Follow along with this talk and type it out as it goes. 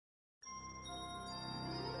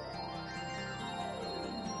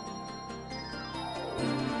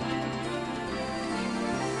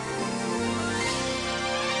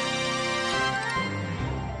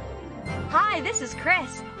Hi, this is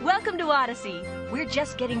Chris. Welcome to Odyssey. We're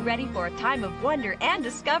just getting ready for a time of wonder and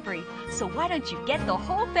discovery. So why don't you get the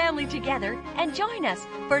whole family together and join us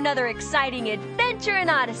for another exciting adventure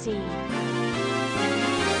in Odyssey.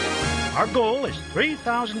 Our goal is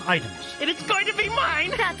 3,000 items. And it's going to be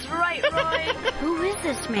mine! That's right, Roy. Who is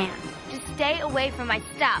this man? Just stay away from my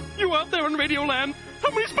stuff. You out there in Radioland,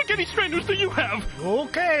 how many spaghetti strainers do you have?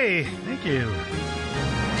 Okay, thank you.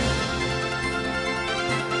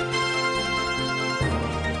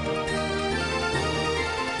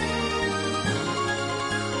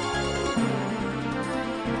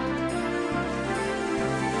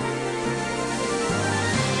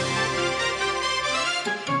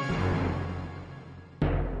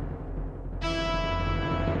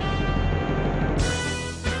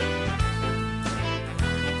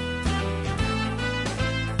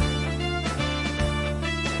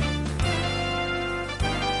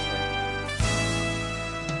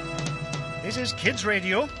 This is Kids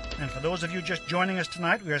Radio, and for those of you just joining us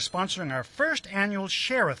tonight, we are sponsoring our first annual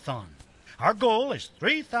Share-a-thon. Our goal is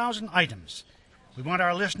 3,000 items. We want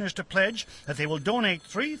our listeners to pledge that they will donate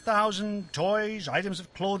 3,000 toys, items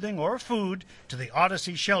of clothing, or food to the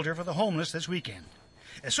Odyssey Shelter for the Homeless this weekend.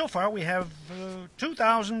 So far, we have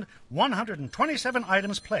 2,127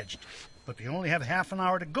 items pledged, but we only have half an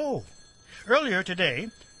hour to go. Earlier today,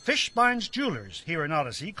 Fishbines Jewelers here in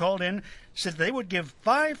Odyssey called in, said they would give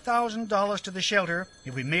 $5,000 to the shelter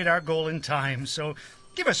if we made our goal in time. So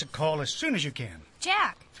give us a call as soon as you can.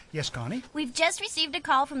 Jack. Yes, Connie? We've just received a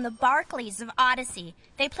call from the Barclays of Odyssey.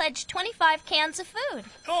 They pledged 25 cans of food.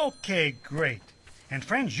 Okay, great. And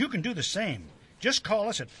friends, you can do the same. Just call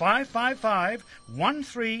us at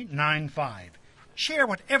 555-1395. Share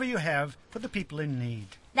whatever you have for the people in need.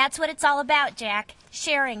 That's what it's all about, Jack.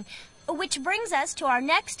 Sharing. Which brings us to our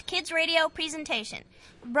next Kids Radio presentation,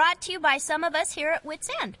 brought to you by some of us here at Wits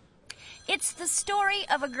End. It's the story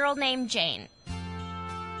of a girl named Jane.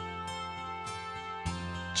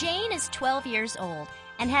 Jane is 12 years old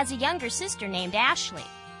and has a younger sister named Ashley.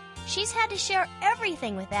 She's had to share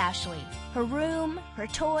everything with Ashley, her room, her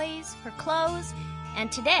toys, her clothes,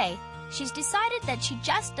 and today she's decided that she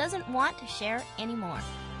just doesn't want to share anymore.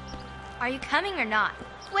 Are you coming or not?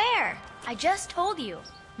 Where? I just told you.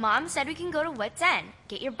 Mom said we can go to Wits End.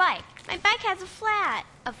 Get your bike. My bike has a flat.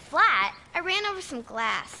 A flat? I ran over some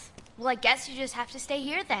glass. Well, I guess you just have to stay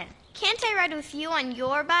here then. Can't I ride with you on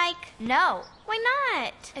your bike? No. Why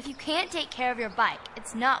not? If you can't take care of your bike,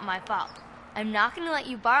 it's not my fault. I'm not going to let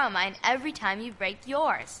you borrow mine every time you break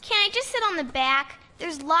yours. Can't I just sit on the back?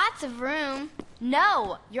 There's lots of room.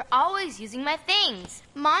 No, you're always using my things.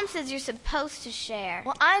 Mom says you're supposed to share.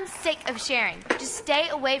 Well, I'm sick of sharing. Just stay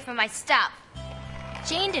away from my stuff.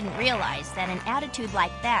 Jane didn't realize that an attitude like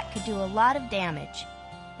that could do a lot of damage.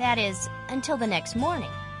 That is, until the next morning,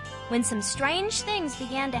 when some strange things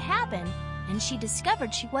began to happen, and she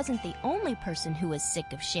discovered she wasn't the only person who was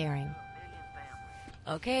sick of sharing.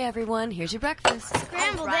 Okay, everyone, here's your breakfast.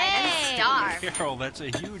 Scrambled I'm eggs. starved. Carol, that's a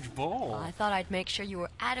huge bowl. Well, I thought I'd make sure you were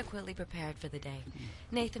adequately prepared for the day.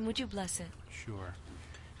 Nathan, would you bless it? Sure.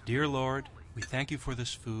 Dear Lord, we thank you for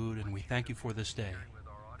this food and we thank you for this day.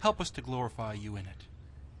 Help us to glorify you in it.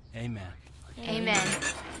 Amen. Amen.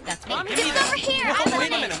 That's Mom. Get over here! Oh, wait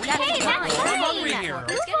a minute. Hey, that's I'm Jane! hungry here.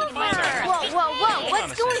 Let's get it fine. Whoa,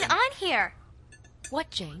 what's going on here? What,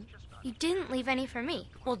 Jane? You didn't leave any for me.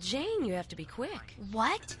 Well, Jane, you have to be quick.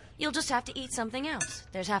 What? You'll just have to eat something else.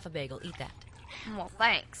 There's half a bagel. Eat that. Well,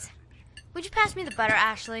 thanks. Would you pass me the butter,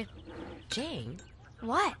 Ashley? Jane,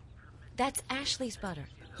 What? that's Ashley's butter.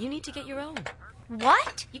 You need to get your own.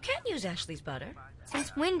 What? You can't use Ashley's butter.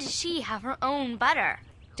 Since when does she have her own butter?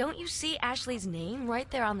 Don't you see Ashley's name right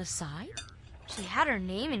there on the side? She had her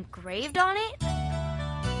name engraved on it?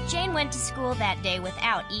 Jane went to school that day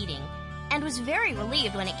without eating and was very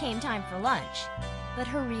relieved when it came time for lunch. But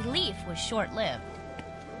her relief was short-lived.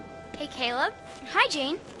 Hey, Caleb. Hi,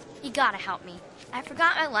 Jane. You gotta help me. I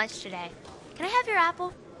forgot my lunch today. Can I have your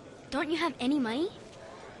apple? Don't you have any money?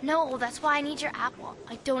 No, that's why I need your apple.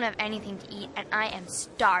 I don't have anything to eat, and I am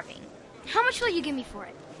starving. How much will you give me for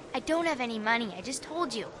it? I don't have any money. I just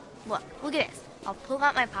told you. Look at this. I'll pull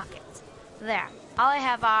out my pockets. There. All I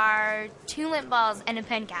have are 2 lint balls and a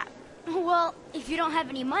pen cap. Well, if you don't have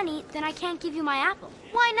any money, then I can't give you my apple.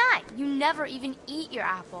 Why not? You never even eat your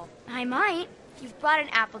apple. I might. You've brought an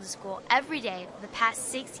apple to school every day for the past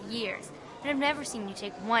 6 years, and I've never seen you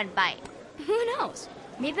take one bite. Who knows?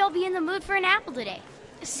 Maybe I'll be in the mood for an apple today.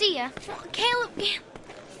 See ya. Caleb.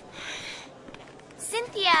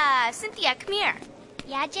 Cynthia, come here.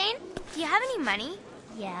 Yeah, Jane? Do you have any money?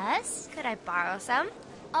 Yes? Could I borrow some?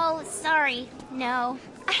 Oh, sorry. No.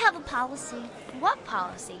 I have a policy. What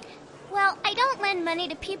policy? Well, I don't lend money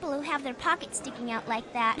to people who have their pockets sticking out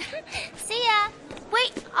like that. See ya.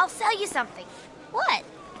 Wait, I'll sell you something. What?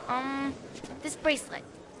 This bracelet.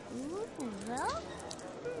 Ooh, well,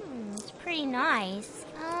 it's pretty nice.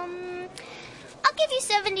 I'll give you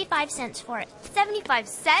 75 cents for it. 75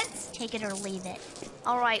 cents? Take it or leave it.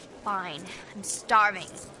 All right, fine. I'm starving.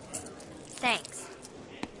 Thanks.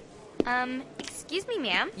 Excuse me,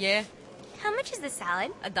 ma'am. Yeah, How much is the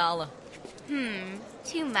salad? $1.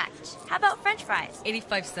 Too much. How about French fries?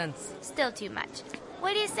 85 cents. Still too much.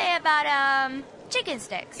 What do you say about, chicken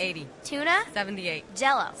sticks? 80. Tuna? 78.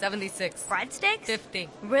 Jello? 76. Breadsticks? 50.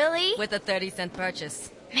 Really? With a 30-cent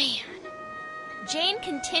purchase. Man. Jane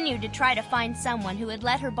continued to try to find someone who would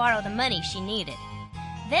let her borrow the money she needed.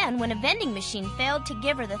 Then, when a vending machine failed to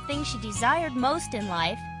give her the thing she desired most in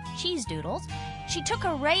life, cheese doodles, she took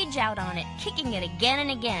her rage out on it, kicking it again and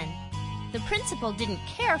again. The principal didn't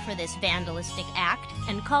care for this vandalistic act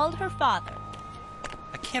and called her father.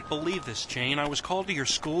 I can't believe this, Jane. I was called to your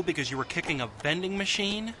school because you were kicking a vending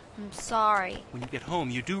machine? I'm sorry. When you get home,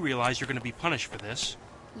 you do realize you're going to be punished for this.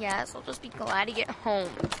 Yes, I'll just be glad to get home.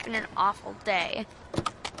 It's been an awful day.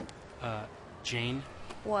 Jane,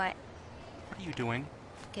 What? what are you doing?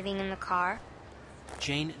 Getting in the car?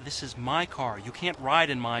 Jane, this is my car. You can't ride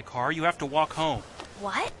in my car. You have to walk home.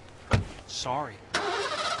 What? Sorry.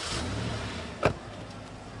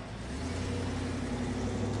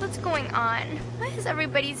 What's going on? Why is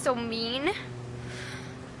everybody so mean?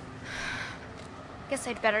 Guess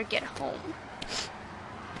I'd better get home.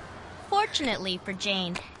 Fortunately for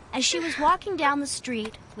Jane, as she was walking down the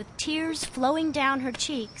street with tears flowing down her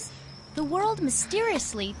cheeks, the world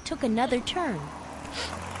mysteriously took another turn.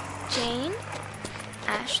 Jane?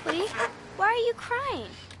 Ashley? Why are you crying?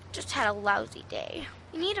 Just had a lousy day.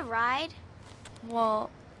 You need a ride? Well,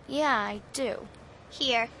 yeah, I do.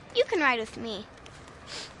 Here, you can ride with me.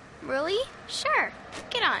 Really? Sure.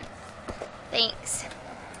 Get on. Thanks.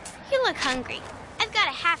 You look hungry. I've got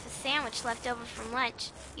a half a sandwich left over from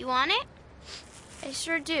lunch. You want it? I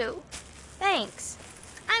sure do. Thanks.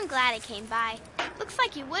 I'm glad I came by. Looks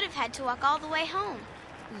like you would have had to walk all the way home.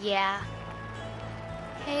 Yeah.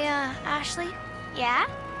 Hey, Ashley? Yeah?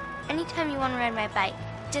 Anytime you want to ride my bike,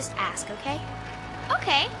 just ask, okay?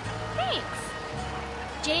 Okay.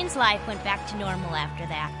 Thanks. Jane's life went back to normal after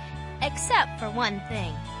that, except for one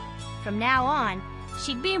thing. From now on,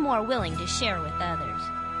 she'd be more willing to share with others.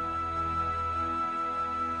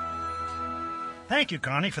 Thank you,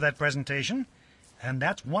 Connie, for that presentation. And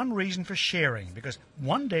that's one reason for sharing, because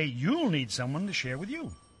one day you'll need someone to share with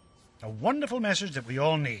you. A wonderful message that we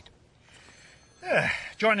all need.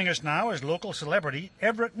 Joining us now is local celebrity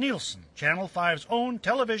Everett Nielsen, Channel 5's own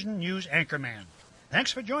television news anchorman.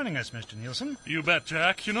 Thanks for joining us, Mr. Nielsen. You bet,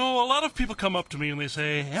 Jack. You know, a lot of people come up to me and they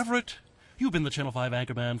say, Everett, you've been the Channel 5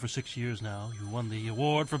 anchorman for 6 years now. You won the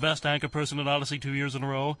award for Best Anchor Person at Odyssey 2 years in a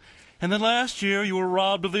row. And then last year you were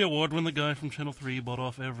robbed of the award when the guy from Channel 3 bought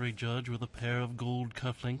off every judge with a pair of gold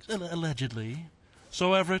cufflinks, allegedly.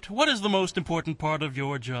 So, Everett, what is the most important part of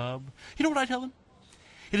your job? You know what I tell him?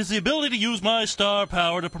 It is the ability to use my star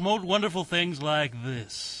power to promote wonderful things like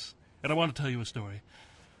this. And I want to tell you a story.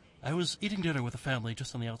 I was eating dinner with a family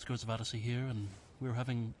just on the outskirts of Odyssey here, and we were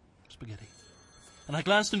having spaghetti. And I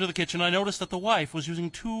glanced into the kitchen, and I noticed that the wife was using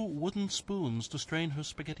 2 wooden spoons to strain her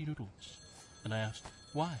spaghetti noodles. And I asked,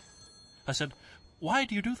 why? I said, why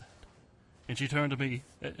do you do that? And she turned to me,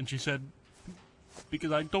 and she said,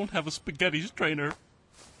 because I don't have a spaghetti strainer.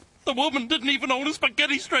 The woman didn't even own a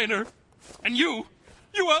spaghetti strainer. And you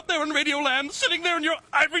out there in Radio Land, sitting there in your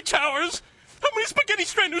ivory towers, how many spaghetti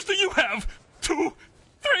strainers do you have? 2,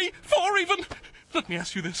 3, 4 even? Let me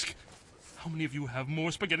ask you this. How many of you have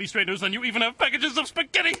more spaghetti strainers than you even have packages of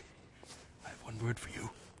spaghetti? I have one word for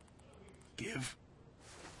you. Give.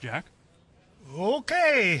 Jack?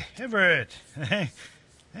 Okay, Everett.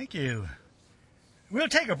 Thank you. We'll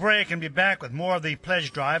take a break and be back with more of the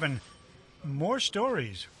pledge drive and more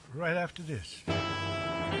stories right after this.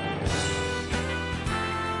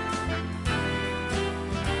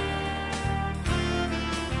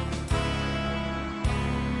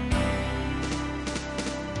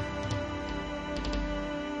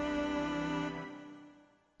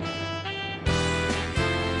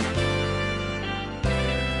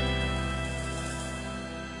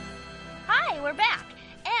 We're back,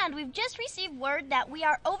 and we've just received word that we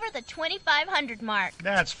are over the 2,500 mark.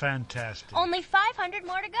 That's fantastic. Only 500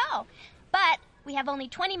 more to go. But we have only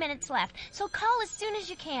 20 minutes left, so call as soon as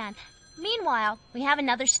you can. Meanwhile, we have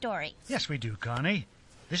another story. Yes, we do, Connie.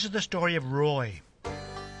 This is the story of Roy.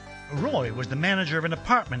 Roy was the manager of an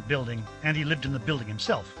apartment building, and he lived in the building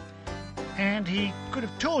himself. And he could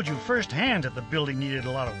have told you firsthand that the building needed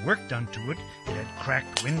a lot of work done to it. It had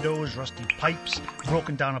cracked windows, rusty pipes,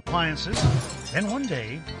 broken down appliances. Then one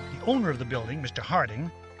day, the owner of the building, Mr. Harding,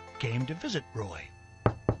 came to visit Roy.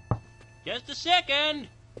 Just a second.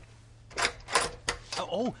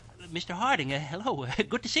 Oh, Mr. Harding, hello.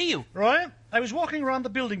 Good to see you. Roy, I was walking around the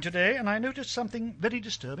building today, and I noticed something very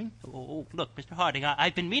disturbing. Oh, look, Mr. Harding,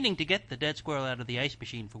 I've been meaning to get the dead squirrel out of the ice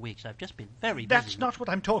machine for weeks. I've just been very busy. That's not what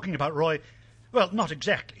I'm talking about, Roy. Well, not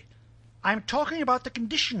exactly. I'm talking about the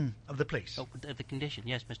condition of the place. Oh, the condition,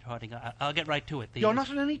 yes, Mr. Harding. I'll get right to it. You're not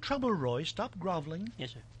in any trouble, Roy. Stop groveling.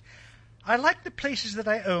 Yes, sir. I like the places that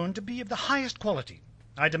I own to be of the highest quality.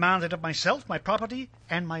 I demand it of myself, my property,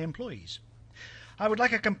 and my employees. I would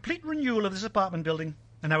like a complete renewal of this apartment building,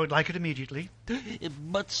 and I would like it immediately.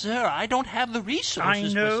 But, sir, I don't have the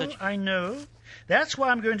resources for such... I know. That's why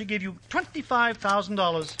I'm going to give you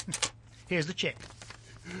 $25,000. Here's the check.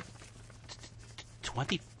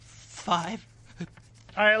 25?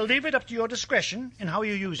 I'll leave it up to your discretion in how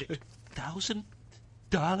you use it.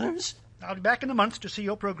 $1,000? I'll be back in a month to see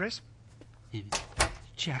your progress.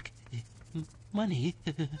 Check. Money.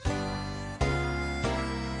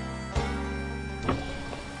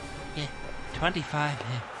 Yeah,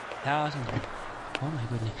 25,000. Oh, my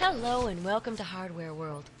goodness. Hello and welcome to Hardware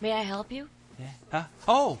World. May I help you? Yeah.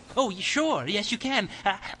 Sure. Yes, you can.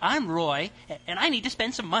 I'm Roy, and I need to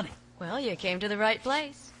spend some money. Well, you came to the right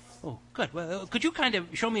place. Oh, good. Well, could you kind of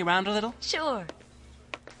show me around a little? Sure.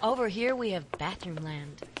 Over here we have bathroom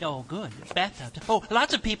land. Oh, good. Bathtubs. Oh,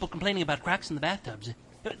 lots of people complaining about cracks in the bathtubs.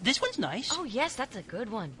 This one's nice. Oh, yes, that's a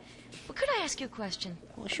good one. But could I ask you a question?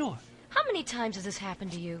 Well, sure. How many times has this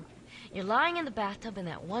happened to you? You're lying in the bathtub in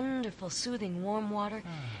that wonderful, soothing, warm water,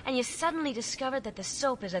 and you suddenly discover that the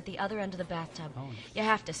soap is at the other end of the bathtub. Oh. You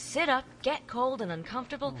have to sit up, get cold and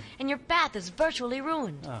uncomfortable, and your bath is virtually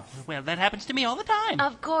ruined. Oh, well, that happens to me all the time.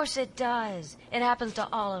 Of course it does. It happens to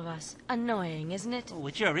all of us. Annoying, isn't it? Oh,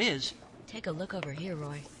 it sure is. Take a look over here,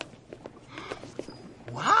 Roy.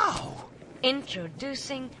 Wow!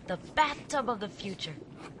 Introducing the bathtub of the future.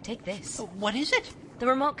 Take this. What is it? The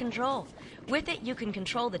remote control. With it, you can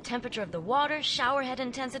control the temperature of the water, shower head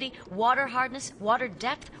intensity, water hardness, water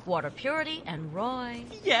depth, water purity, and Roy.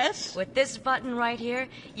 Yes? With this button right here,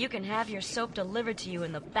 you can have your soap delivered to you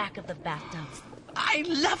in the back of the bathtub. I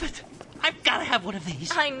love it. I've got to have one of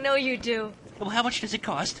these. I know you do. Well, how much does it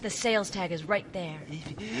cost? The sales tag is right there.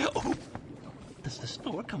 Oh, does the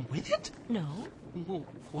store come with it? No. Oh,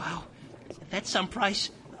 wow. That's some price.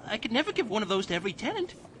 I could never give one of those to every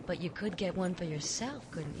tenant. But you could get one for yourself,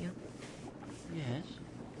 couldn't you?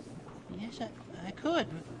 Yes, I could,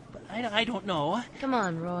 but I don't know. Come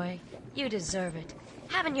on, Roy. You deserve it.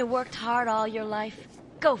 Haven't you worked hard all your life?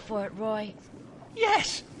 Go for it, Roy.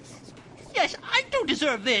 Yes, I do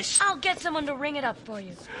deserve this. I'll get someone to ring it up for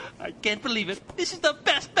you. I can't believe it. This is the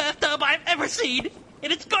best bathtub I've ever seen,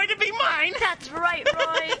 and it's going to be mine. That's right,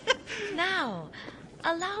 Roy. Now,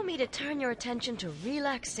 allow me to turn your attention to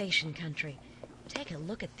relaxation country. Take a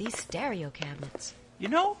look at these stereo cabinets. You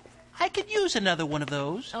know, I could use another one of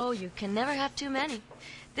those. Oh, you can never have too many.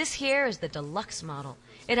 This here is the deluxe model.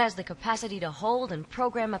 It has the capacity to hold and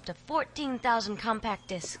program up to 14,000 compact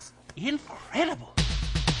discs. Incredible.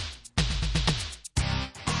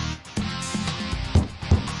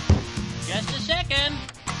 Just a second.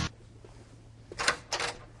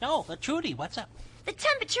 Oh, Trudy, what's up? The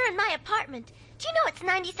temperature in my apartment. Do you know it's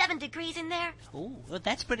 97 degrees in there? Oh,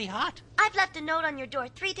 that's pretty hot. I've left a note on your door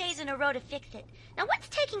 3 days in a row to fix it. Now, what's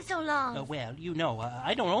taking so long? Well, you know,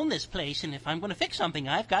 I don't own this place, and if I'm going to fix something,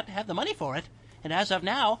 I've got to have the money for it. And as of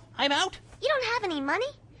now, I'm out. You don't have any money?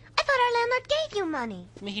 I thought our landlord gave you money.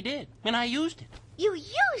 He did, and I used it. You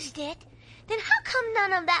used it? Then how come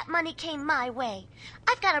none of that money came my way?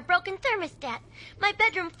 I've got a broken thermostat. My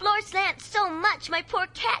bedroom floor slants so much my poor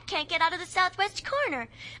cat can't get out of the southwest corner.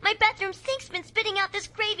 My bathroom sink's been spitting out this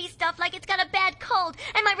gravy stuff like it's got a bad cold.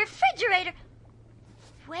 And my refrigerator...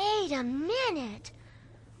 Wait a minute.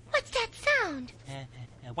 What's that sound?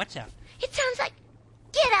 What sound? It sounds like...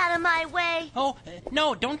 Get out of my way. Oh,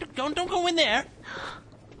 no, don't go in there.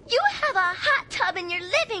 You have a hot tub in your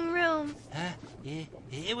living room.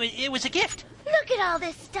 It was a gift. Look at all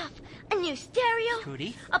this stuff. A new stereo.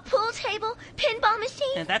 Trudy? A pool table. Pinball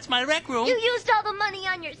machine. And that's my rec room. You used all the money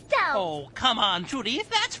on yourself. Oh, come on, Trudy.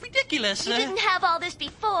 That's ridiculous. You didn't have all this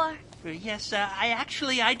before. Yes,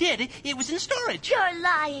 I did. It was in storage. You're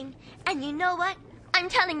lying. And you know what? I'm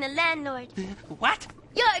telling the landlord. What?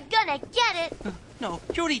 You're gonna get it. No,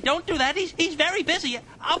 Trudy, don't do that. He's very busy.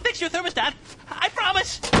 I'll fix your thermostat. I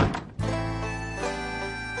promise.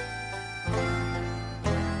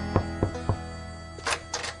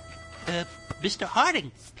 Mr.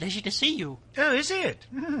 Harding, pleasure to see you. Oh, is it?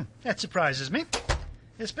 That surprises me.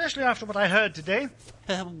 Especially after what I heard today.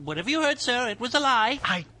 What have you heard, sir? It was a lie.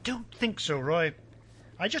 I don't think so, Roy.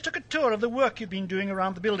 I just took a tour of the work you've been doing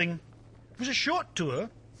around the building. It was a short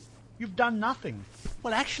tour. You've done nothing.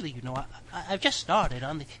 Well, actually, I've just started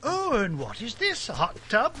on the... Oh, and what is this? A hot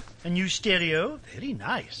tub? A new stereo? Very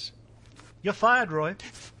nice. You're fired, Roy.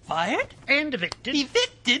 Fired? And evicted.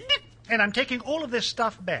 Evicted? And I'm taking all of this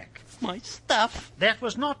stuff back. My stuff? That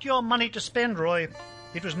was not your money to spend, Roy.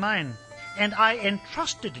 It was mine. And I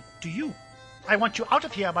entrusted it to you. I want you out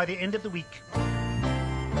of here by the end of the week.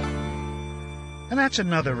 And that's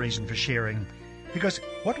another reason for sharing. Because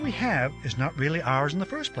what we have is not really ours in the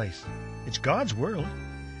first place. It's God's world.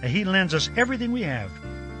 And He lends us everything we have.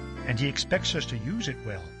 And He expects us to use it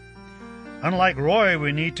well. Unlike Roy,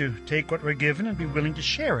 we need to take what we're given and be willing to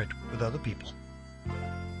share it with other people.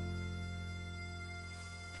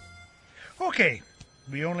 Okay,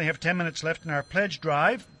 we only have 10 minutes left in our pledge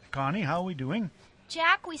drive. Connie, how are we doing?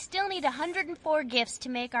 Jack, we still need 104 gifts to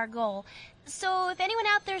make our goal. So if anyone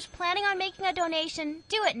out there's planning on making a donation,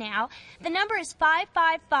 do it now. The number is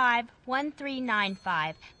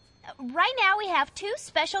 555-1395. Right now we have two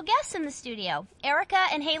special guests in the studio, Erica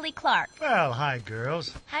and Haley Clark. Well, hi,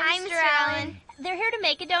 girls. Hi, Mr. Allen. They're here to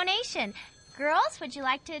make a donation. Girls, would you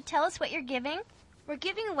like to tell us what you're giving? We're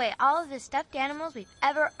giving away all of the stuffed animals we've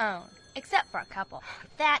ever owned, except for a couple.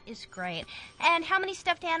 That is great. And how many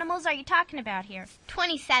stuffed animals are you talking about here?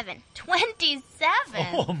 27. 27?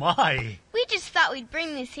 Oh, my. We just thought we'd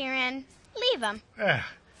bring these here and leave them.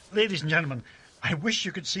 Ladies and gentlemen, I wish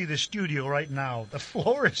you could see the studio right now. The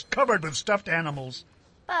floor is covered with stuffed animals.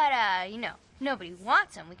 But, nobody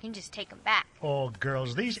wants them. We can just take them back. Oh,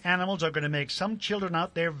 girls, these animals are going to make some children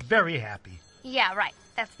out there very happy. Yeah, right.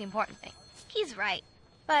 That's the important thing. He's right.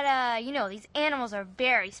 But, these animals are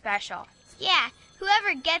very special. Yeah,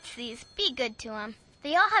 whoever gets these, be good to them.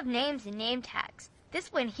 They all have names and name tags.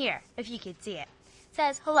 This one here, if you could see it,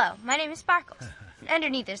 says, "Hello, my name is Sparkles." And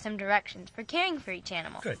underneath there's some directions for caring for each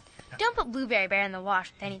animal. Good. Don't put Blueberry Bear in the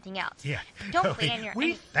wash with anything else. Yeah. Don't plan your...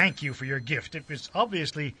 We thank you for your gift. It was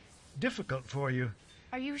obviously difficult for you.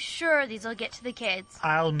 Are you sure these will get to the kids?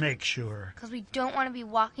 I'll make sure. Because we don't want to be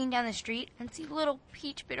walking down the street and see little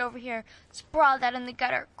Peach Bit over here sprawled out in the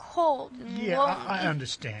gutter, cold and Yeah, lonely. I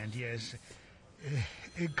understand, yes.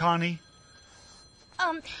 Connie?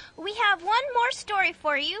 We have one more story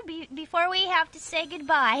for you before we have to say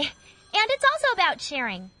goodbye. And it's also about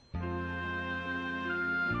sharing.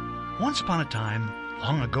 Once upon a time,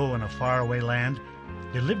 long ago in a faraway land,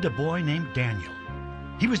 there lived a boy named Daniel.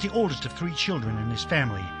 He was the oldest of 3 children in his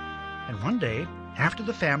family. And one day, after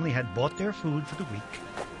the family had bought their food for the week...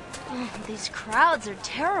 Oh, these crowds are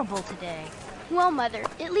terrible today. Well, Mother,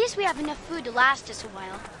 at least we have enough food to last us a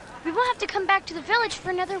while. We won't have to come back to the village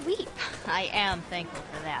for another week. I am thankful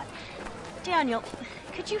for that. Daniel,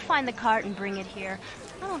 could you find the cart and bring it here?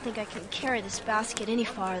 I don't think I can carry this basket any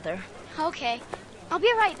farther. Okay. I'll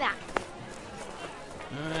be right back.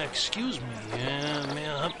 Excuse me. May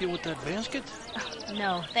I help you with that basket?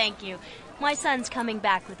 No, thank you. My son's coming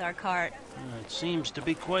back with our cart. It seems to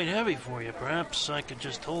be quite heavy for you. Perhaps I could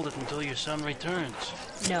just hold it until your son returns.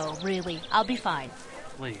 No, really. I'll be fine.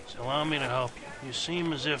 Please, allow me to help you. You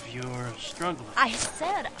seem as if you're struggling. I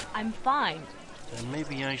said I'm fine. Then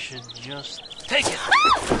maybe I should just take it.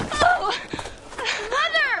 Oh!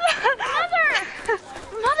 Mother!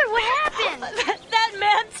 Mother, what happened? That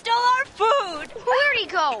man stole our food. Where'd he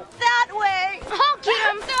go? That way. I'll get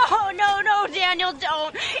him. No, Daniel,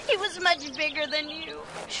 don't. He was much bigger than you.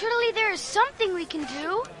 Surely there is something we can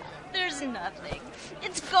do. There's nothing.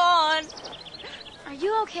 It's gone. Are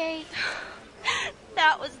you okay?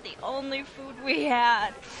 That was the only food we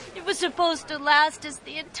had. It was supposed to last us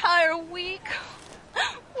the entire week.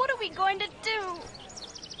 What are we going to do?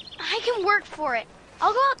 I can work for it.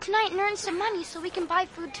 I'll go out tonight and earn some money so we can buy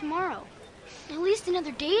food tomorrow. At least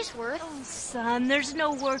another day's worth. Oh, son, there's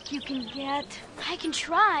no work you can get. I can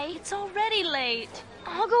try. It's already late.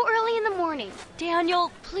 I'll go early in the morning.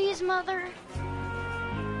 Daniel, please, Mother.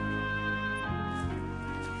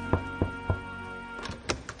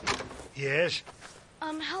 Yes?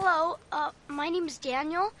 Hello. My name's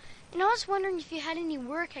Daniel, and I was wondering if you had any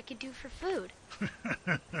work I could do for food.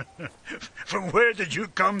 From where did you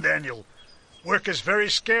come, Daniel? Work is very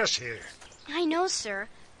scarce here. I know, sir,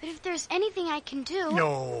 but if there's anything I can do...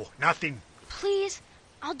 No, nothing. Please,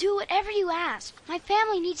 I'll do whatever you ask. My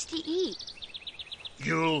family needs to eat.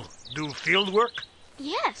 You'll do field work?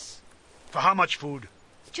 Yes. For how much food?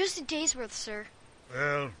 Just a day's worth, sir.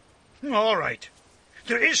 Well, all right.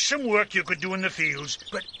 There is some work you could do in the fields,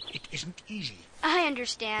 but it isn't easy. I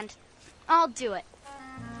understand. I'll do it.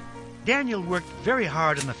 Daniel worked very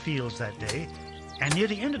hard in the fields that day, and near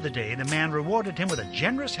the end of the day, the man rewarded him with a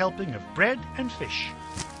generous helping of bread and fish.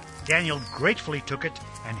 Daniel gratefully took it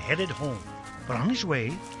and headed home. But on his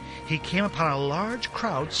way, he came upon a large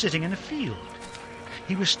crowd sitting in a field.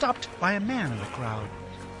 He was stopped by a man in the crowd.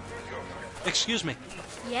 Excuse me.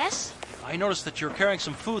 Yes? I noticed that you're carrying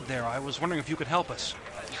some food there. I was wondering if you could help us.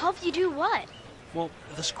 Help you do what? Well,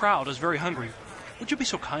 this crowd is very hungry. Would you be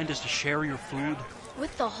so kind as to share your food?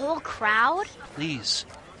 With the whole crowd? Please.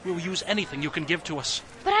 We'll use anything you can give to us.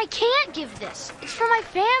 But I can't give this. It's for my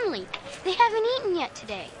family. They haven't eaten yet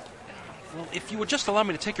today. Well, if you would just allow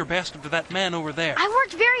me to take your basket to that man over there. I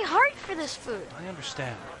worked very hard for this food. I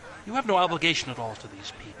understand. You have no obligation at all to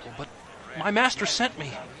these people, but my master sent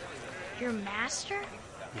me. Your master?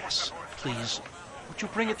 Yes, please. Would you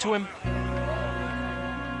bring it to him?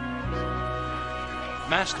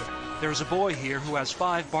 Master, there is a boy here who has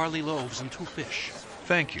 5 barley loaves and 2 fish.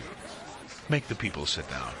 Thank you. Make the people sit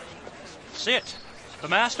down. Sit. The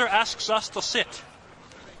master asks us to sit.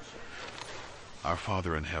 Our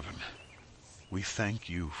Father in heaven, we thank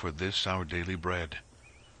you for this our daily bread.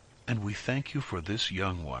 And we thank you for this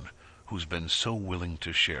young one who's been so willing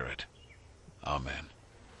to share it. Amen.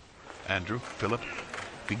 Andrew, Philip,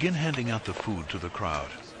 begin handing out the food to the crowd.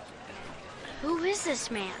 Who is this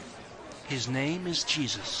man? His name is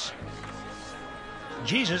Jesus.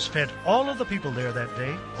 Jesus fed all of the people there that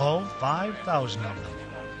day, all 5,000 of them,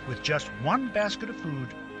 with just 1 basket of food.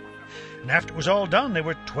 And after it was all done, there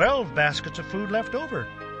were 12 baskets of food left over,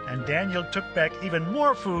 and Daniel took back even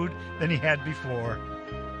more food than he had before.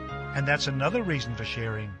 And that's another reason for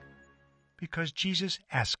sharing, because Jesus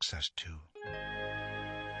asks us to.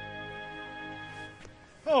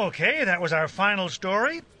 Okay, that was our final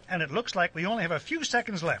story, and it looks like we only have a few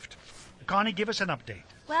seconds left. Connie, give us an update.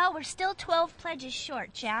 Well, we're still 12 pledges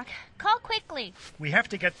short, Jack. Call quickly. We have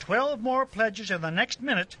to get 12 more pledges in the next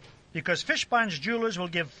minute, because Fishbein's Jewelers will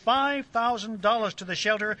give $5,000 to the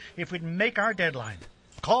shelter if we can make our deadline.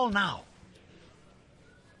 Call now.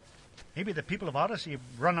 Maybe the people of Odyssey have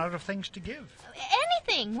run out of things to give.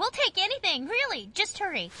 Anything. We'll take anything, really. Just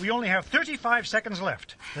hurry. We only have 35 seconds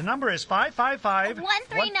left. The number is 555...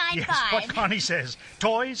 1395. Yes, what Connie says.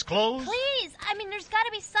 Toys, clothes... Please. I mean, there's got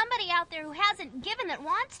to be somebody out there who hasn't given that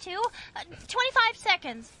wants to. 25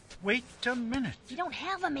 seconds. Wait a minute. You don't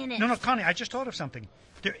have a minute. No, Connie, I just thought of something.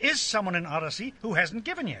 There is someone in Odyssey who hasn't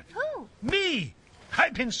given yet. Who? Me!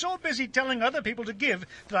 I've been so busy telling other people to give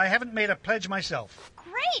that I haven't made a pledge myself.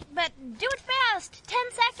 Great, but do it fast. 10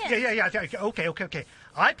 seconds. Yeah. Okay.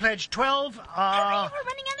 I pledged 12, Hurry, we're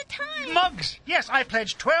running out of time. Mugs. Yes, I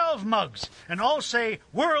pledged 12 mugs. And all say,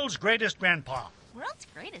 world's greatest grandpa. World's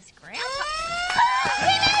greatest grandpa.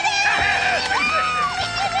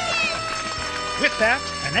 With that,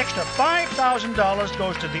 an extra $5,000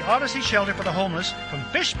 goes to the Odyssey Shelter for the Homeless from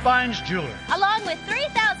Fishbein's Jewelers. Along with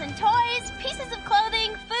 3,000 toys, pieces of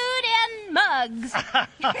clothing, food, and mugs.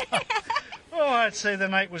 Oh, I'd say the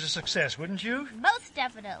night was a success, wouldn't you? Most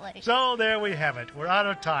definitely. So there we have it. We're out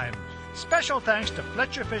of time. Special thanks to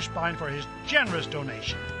Fletcher Fishbein for his generous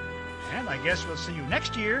donation. And I guess we'll see you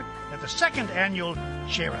next year at the 2nd annual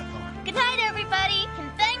Share-a-thon. Good night, everybody,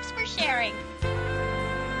 and thanks for sharing.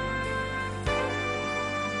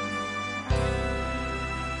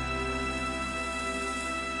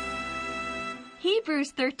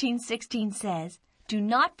 Hebrews 13:16 says, "Do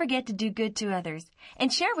not forget to do good to others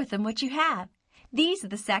and share with them what you have. These are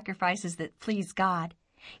the sacrifices that please God."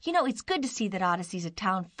 You know, it's good to see that Odyssey's a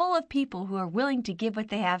town full of people who are willing to give what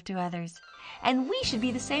they have to others. And we should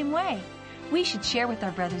be the same way. We should share with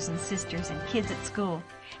our brothers and sisters and kids at school.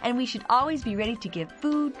 And we should always be ready to give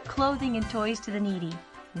food, clothing, and toys to the needy.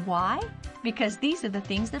 Why? Because these are the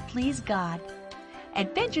things that please God.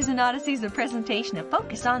 Adventures in Odyssey is a presentation of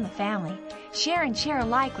Focus on the Family. Share and Share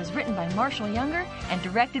Alike was written by Marshall Younger and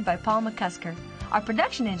directed by Paul McCusker. Our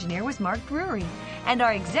production engineer was Mark Brewery. And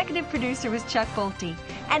our executive producer was Chuck Bolte.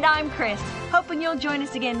 And I'm Chris, hoping you'll join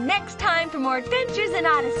us again next time for more Adventures in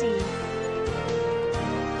Odyssey.